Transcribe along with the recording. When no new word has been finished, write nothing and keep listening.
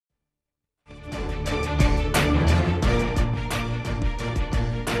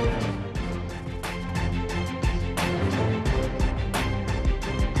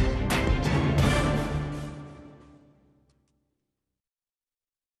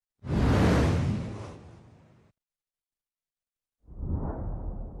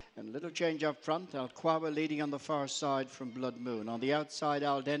And little change up front. Alquaba leading on the far side from Blood Moon. On the outside,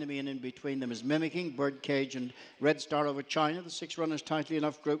 Aldenemy, and in between them is Mimicking, Birdcage and Redstaroverchina. The 6 runners tightly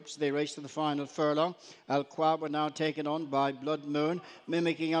enough groups. They race to the final furlong. Alquaba now taken on by Blood Moon.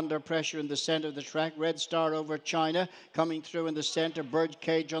 Mimicking under pressure in the centre of the track. Redstaroverchina coming through in the centre.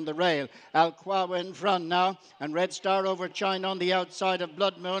 Birdcage on the rail. Alquaba in front now. And Redstaroverchina on the outside of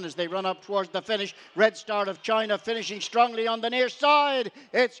Blood Moon as they run up towards the finish. Redstaroverchina finishing strongly on the near side.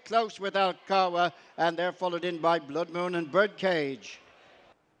 It's close with Alquaba, and they're followed in by Blood Moon and Birdcage.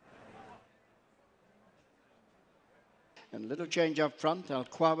 And little change up front.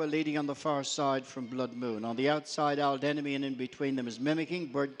 Alquaba leading on the far side from Blood Moon. On the outside, Aldenemy, and in between them is Mimicking,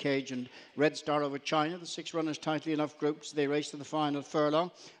 Birdcage and Redstaroverchina. The 6 runners tightly enough groups. They race to the final furlong.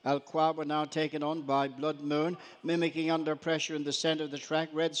 Alquaba now taken on by Blood Moon. Mimicking under pressure in the centre of the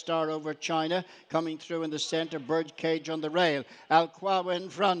track. Redstaroverchina coming through in the centre. Birdcage on the rail. Alquaba in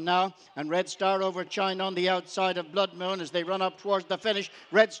front now. And Redstaroverchina on the outside of Blood Moon as they run up towards the finish.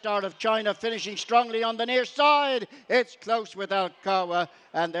 Redstaroverchina finishing strongly on the near side. It's close with Alquaba,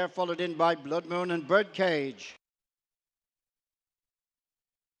 and they're followed in by Blood Moon and Birdcage.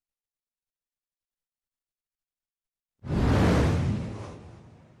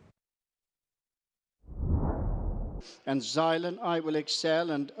 And Xylan, I Will Excel,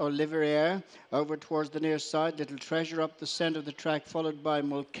 and Olivier over towards the near side. Little Treasure up the centre of the track, followed by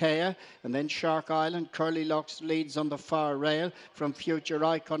Mulcahy, and then Shark Island. Curly Locks leads on the far rail from Future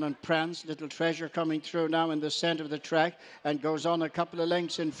Icon and Prance. Little Treasure coming through now in the centre of the track and goes on a couple of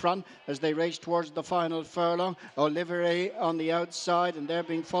lengths in front as they race towards the final furlong. Olivier on the outside, and they're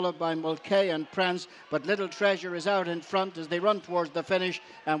being followed by Mulcahy and Prance, but Little Treasure is out in front as they run towards the finish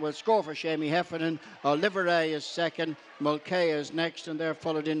and will score for Shamie Heffernan. Olivier is second. Mulcahy is next, and they're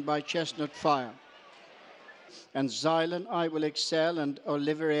followed in by Chestnut Fire. And Xylan, I Will Excel, and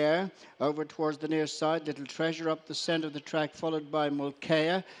Olivier over towards the near side. Little Treasure up the centre of the track, followed by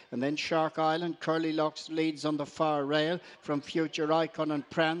Mulcahy, and then Shark Island. Curly Locks leads on the far rail from Future Icon and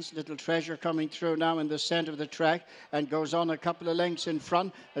Prance. Little Treasure coming through now in the centre of the track and goes on a couple of lengths in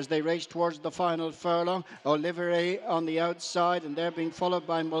front as they race towards the final furlong. Olivier on the outside, and they're being followed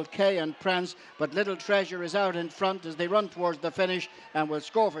by Mulcahy and Prance, but Little Treasure is out in front as they run towards the finish and will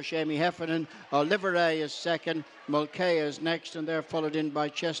score for Shamie Heffernan. Olivier is second. Mulcahy is next, and they're followed in by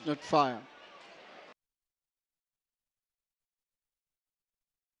Chestnut Fire.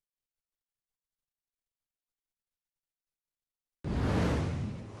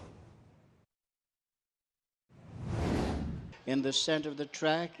 In the centre of the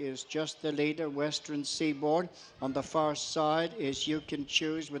track is Just the Leader, Western Seaboard. On the far side is You Can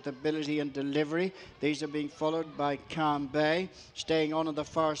Choose with Ability and Delivery. These are being followed by Calm Bay. Staying on the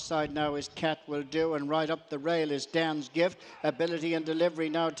far side now is Cat Will Do, and right up the rail is Dan's Gift. Ability and Delivery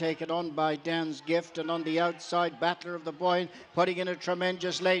now taken on by Dan's Gift, and on the outside, Battler of the Boyne putting in a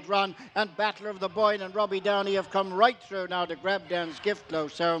tremendous late run, and Battler of the Boyne and Robbie Downey have come right through now to grab Dan's Gift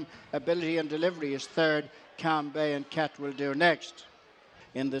close home. Ability and Delivery is third. Calm Bay and Cat Will Do next.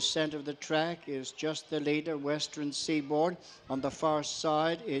 In the centre of the track is Just the Leader, Western Seaboard. On the far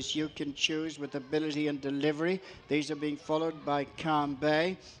side is You Can Choose with Ability and Delivery. These are being followed by Calm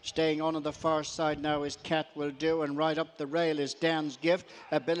Bay. Staying on the far side now is Cat Will Do, and right up the rail is Dan's Gift.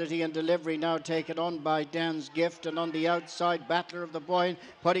 Ability and Delivery now taken on by Dan's Gift, and on the outside, Battler of the Boyne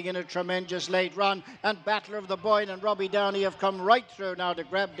putting in a tremendous late run, and Battler of the Boyne and Robbie Downey have come right through now to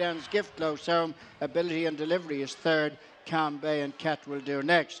grab Dan's Gift close home. Ability and Delivery is third. Calm Bay and Cat Will Do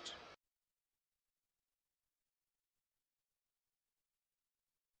next.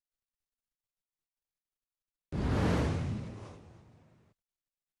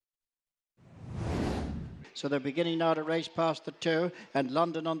 So they're beginning now to race past the 2, and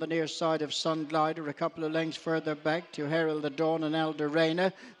London on the near side of Sunglider, a couple of lengths further back to Herald the Dawn and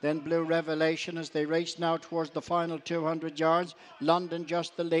Eldorena, then Blue Revelation as they race now towards the final 200 yards. London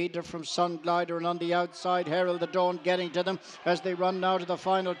just the leader from Sunglider, and on the outside, Herald the Dawn getting to them as they run now to the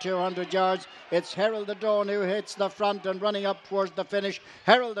final 200 yards. It's Herald the Dawn who hits the front and running up towards the finish.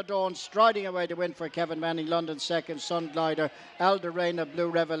 Herald the Dawn striding away to win for Kevin Manning. London second, Sunglider, Eldorena, Blue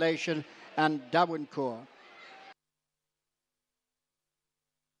Revelation and Dawencourt.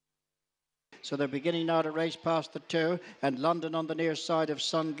 So they're beginning now to race past the 2, and London on the near side of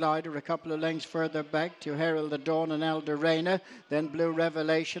Sunglider, a couple of lengths further back to Herald the Dawn and Eldorena, then Blue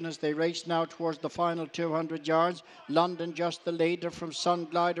Revelation as they race now towards the final 200 yards. London just the leader from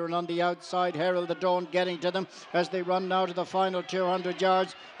Sunglider, and on the outside, Herald the Dawn getting to them as they run now to the final 200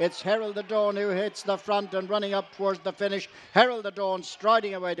 yards. It's Herald the Dawn who hits the front and running up towards the finish. Herald the Dawn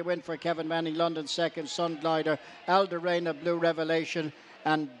striding away to win for Kevin Manning. London second, Sunglider, Eldorena, Blue Revelation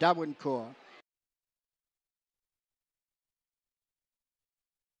and Dawencourt.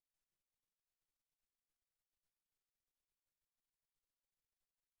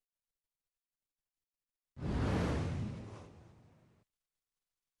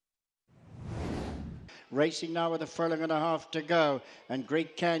 Racing now with a furlong and a half to go, and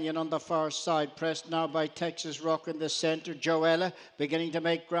Great Canyon on the far side, pressed now by Texas Rock in the centre. Joella beginning to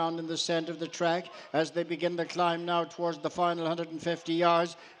make ground in the centre of the track as they begin the climb now towards the final 150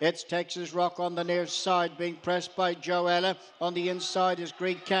 yards. It's Texas Rock on the near side being pressed by Joella. On the inside is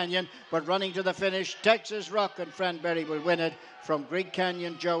Great Canyon, but running to the finish, Texas Rock, and Fran will win it from Great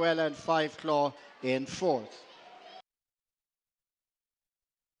Canyon, Joella and Five Claw in fourth.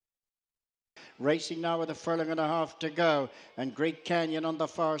 Racing now with a furlong and a half to go, and Great Canyon on the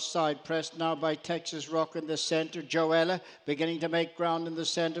far side, pressed now by Texas Rock in the centre. Joella beginning to make ground in the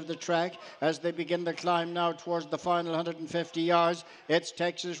centre of the track as they begin the climb now towards the final 150 yards. It's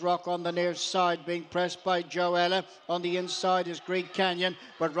Texas Rock on the near side being pressed by Joella. On the inside is Great Canyon,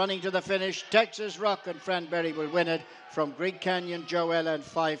 but running to the finish, Texas Rock, and Fran will win it from Great Canyon, Joella and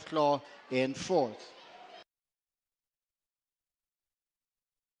Five Claw in fourth.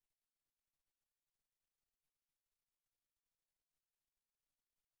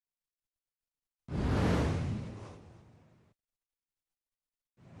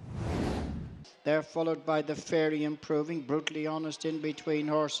 They're followed by the Fairy Improving, brutally honest in between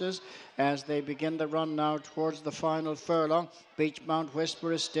horses as they begin the run now towards the final furlong. Beachmount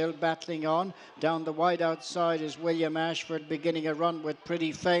Whisper is still battling on. Down the wide outside is William Ashford beginning a run with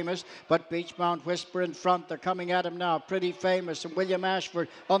Pretty Famous, but Beachmount Whisper in front. They're coming at him now. Pretty Famous and William Ashford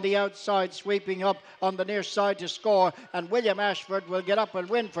on the outside, sweeping up on the near side to score, and William Ashford will get up and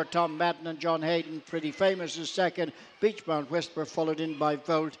win for Tom Madden and John Hayden. Pretty Famous is second. Beachmount Whisper followed in by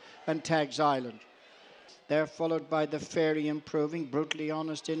Volt and Tags Island. They're followed by the Fairy Improving, brutally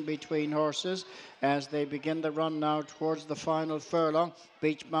honest in between horses as they begin the run now towards the final furlong.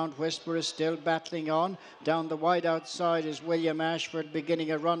 Beachmount Whisper is still battling on. Down the wide outside is William Ashford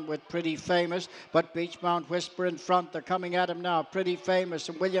beginning a run with Pretty Famous, but Beachmount Whisper in front. They're coming at him now. Pretty Famous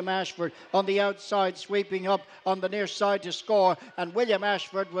and William Ashford on the outside, sweeping up on the near side to score, and William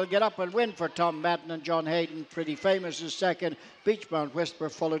Ashford will get up and win for Tom Madden and John Hayden. Pretty Famous is second. Beachmount Whisper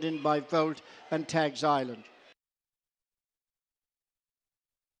followed in by Volt and Tags Island.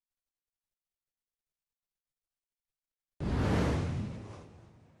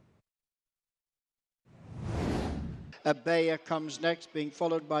 Abaya comes next, being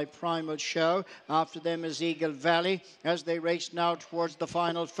followed by Primal Show. After them is Eagle Valley as they race now towards the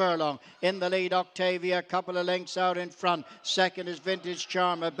final furlong. In the lead, Octavia, a couple of lengths out in front. Second is Vintage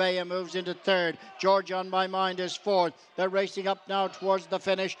Charm. Abaya moves into third. George on My Mind is fourth. They're racing up now towards the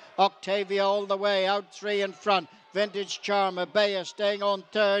finish. Octavia all the way, out three in front. Vintage Charm, Abaya staying on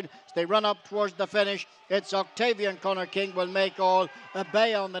third. As they run up towards the finish, it's Octavia and Connor King will make all.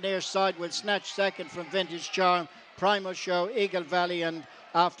 Abaya on the near side will snatch second from Vintage Charm. Primal Show, Eagle Valley, and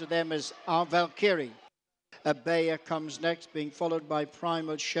after them is Valkyrie. Abaya comes next, being followed by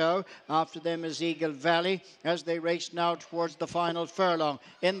Primal Show. After them is Eagle Valley as they race now towards the final furlong.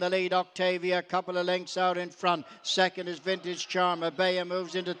 In the lead, Octavia, a couple of lengths out in front. Second is Vintage Charm. Abaya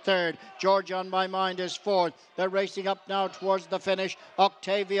moves into third. George on My Mind is fourth. They're racing up now towards the finish.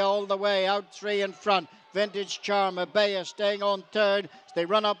 Octavia all the way, out three in front. Vintage Charm, Abaya staying on third. As they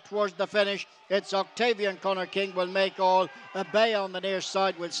run up towards the finish, it's Octavia and Connor King will make all. Abaya on the near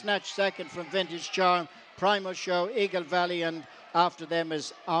side will snatch second from Vintage Charm. Primal Show, Eagle Valley, and after them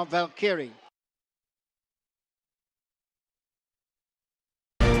is Valkyrie.